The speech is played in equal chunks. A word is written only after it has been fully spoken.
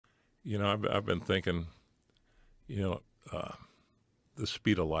You know, I've been thinking, you know, the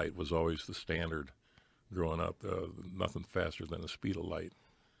speed of light was always the standard growing up. Nothing faster than the speed of light.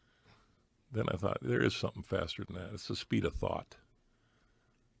 Then I thought, there is something faster than that. It's the speed of thought.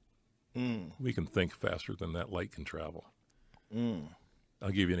 We can think faster than that light can travel. I'll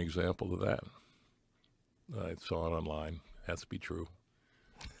give you an example of that. I saw it online. Has to be true.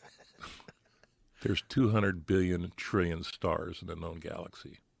 There's 200 billion trillion stars in the known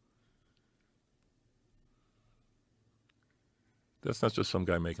galaxy. That's not just some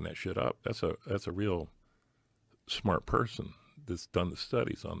guy making that shit up. That's a real smart person that's done the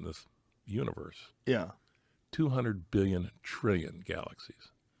studies on this universe. Yeah. 200 billion trillion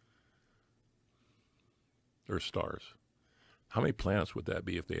galaxies. Or stars. How many planets would that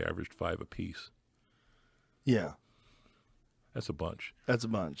be if they averaged 5 apiece? Yeah. That's a bunch. That's a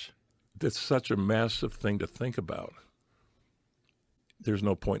bunch. That's such a massive thing to think about. There's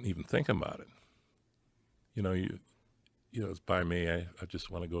no point in even thinking about it. You know, it's by me. I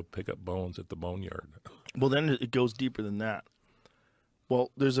just want to go pick up bones at the boneyard. Well, then it goes deeper than that.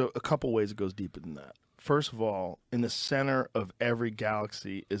 Well, there's a couple ways it goes deeper than that. First of all, in the center of every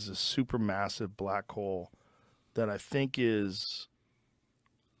galaxy is a supermassive black hole that I think it's,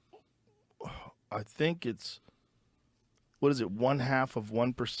 what is it,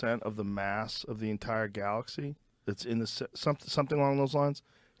 0.5% of the mass of the entire galaxy that's in the, something along those lines.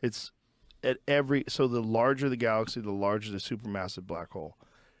 It's at every, so the larger the galaxy, the larger the supermassive black hole.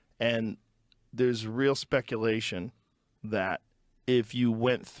 And there's real speculation that if you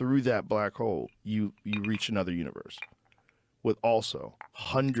went through that black hole, you reach another universe with also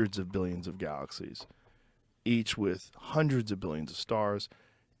hundreds of billions of galaxies, each with hundreds of billions of stars.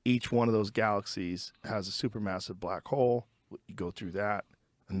 Each one of those galaxies has a supermassive black hole. You go through that,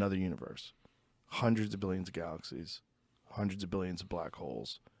 another universe. Hundreds of billions of galaxies, hundreds of billions of black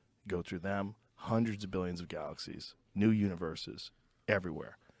holes. You go through them, hundreds of billions of galaxies, new universes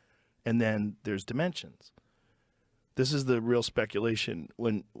everywhere. And then there's dimensions. This is the real speculation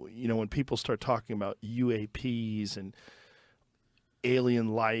when people start talking about UAPs and alien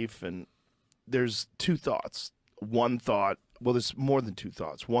life, and there's two thoughts. One thought, well, there's more than two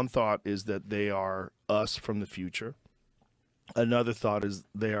thoughts. One thought is that they are us from the future. Another thought is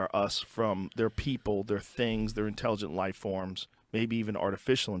they are us from their people, their things, their intelligent life forms, maybe even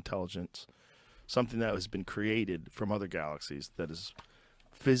artificial intelligence, something that has been created from other galaxies that is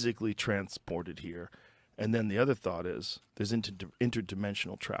physically transported here. And then the other thought is there's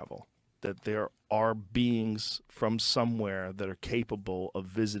interdimensional travel, that there are beings from somewhere that are capable of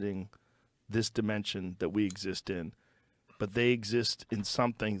visiting this dimension that we exist in, but they exist in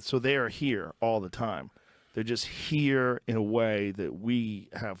something, so they are here all the time. They're just here in a way that we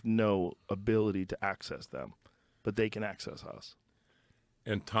have no ability to access them, but they can access us.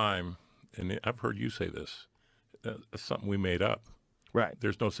 And time, and I've heard you say this, that's something we made up. Right.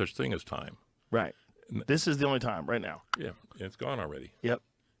 There's no such thing as time. Right. This is the only time right now. Yeah, it's gone already. Yep.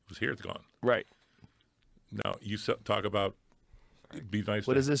 It was here, it's gone. Right. Now, you talk about, be nice.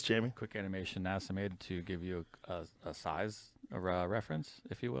 What is this, Jamie? Quick animation NASA made to give you a size, a reference,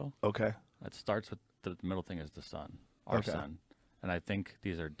 if you will. Okay. It starts with the middle thing is the sun, our sun. And I think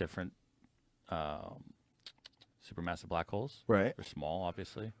these are different supermassive black holes. Right. They're small,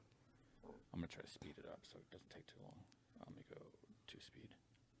 obviously. I'm going to try to speed it up so it doesn't take too long. Let me go 2 speed.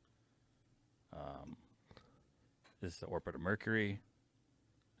 This is the orbit of Mercury.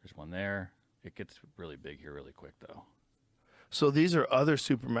 There's one there. It gets really big here really quick, though. So these are other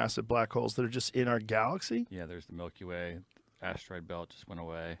supermassive black holes that are just in our galaxy? Yeah, there's the Milky Way. Asteroid belt just went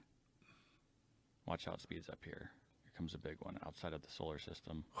away. Watch how it speeds up here. Here comes a big one outside of the solar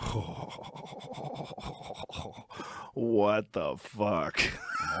system. What the fuck?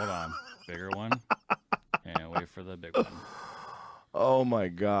 And hold on. Bigger one. And wait for the big one. Oh, my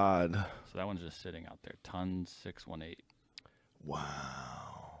God. So that one's just sitting out there. Tons 618.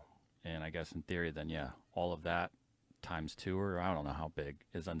 Wow. And I guess in theory, then, yeah, all of that times 2, or I don't know how big,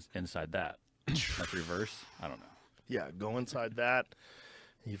 is inside that. Like reverse? I don't know. Yeah, go inside that,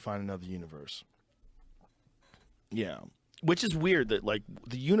 and you find another universe. Yeah. Which is weird that, like,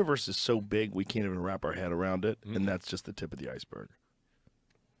 the universe is so big we can't even wrap our head around it, and that's just the tip of the iceberg.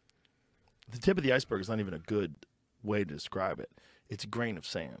 The tip of the iceberg is not even a good way to describe it. It's a grain of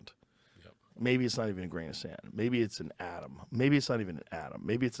sand. Yep. Maybe it's not even a grain of sand. Maybe it's an atom. Maybe it's not even an atom.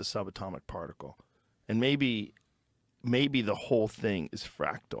 Maybe it's a subatomic particle. And maybe the whole thing is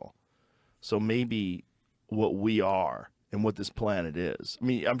fractal. So maybe what we are and what this planet is. I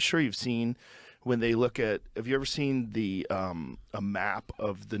mean, I'm sure you've seen when they look at, have you ever seen the a map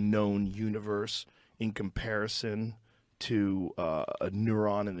of the known universe in comparison to a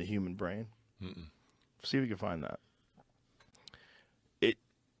neuron in the human brain? See if we can find that.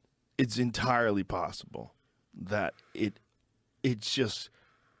 It's entirely possible that it's just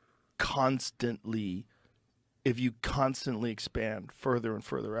constantly, if you constantly expand further and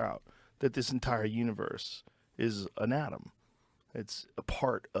further out, that this entire universe is an atom. It's a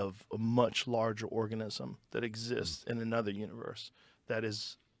part of a much larger organism that exists in another universe that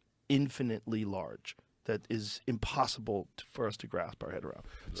is infinitely large, that is impossible for us to grasp our head around.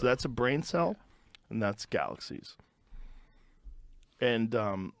 So that's a brain cell, and that's galaxies. And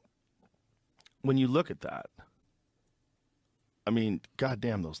when you look at that, I mean,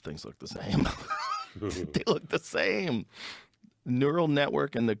 goddamn, those things look the same. They look the same. Neural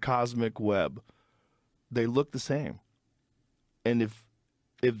network and the cosmic web, they look the same. And if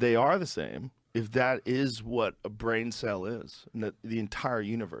they are the same, if that is what a brain cell is, and that the entire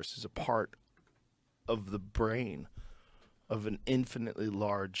universe is a part of the brain of an infinitely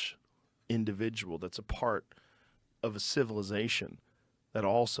large individual that's a part of a civilization that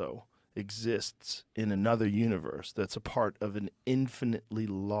also exists in another universe, that's a part of an infinitely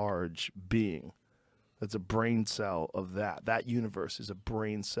large being, that's a brain cell of that universe is a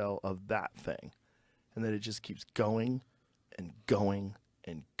brain cell of that thing, and that it just keeps going and going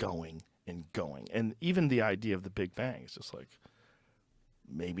and going and going. And even the idea of the Big Bang is just like,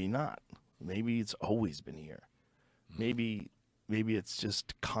 maybe not. Maybe it's always been here. Maybe it's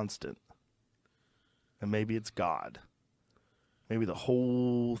just constant. And maybe it's God. Maybe the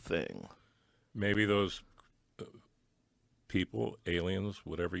whole thing. Maybe those people, aliens,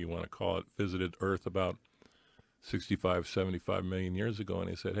 whatever you want to call it, visited Earth about 65, 75 million years ago, and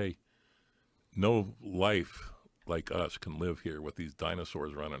they said, hey, no life like us can live here with these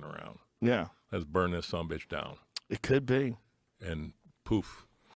dinosaurs running around. Yeah. Let's burn this sumbitch down. It could be. And poof,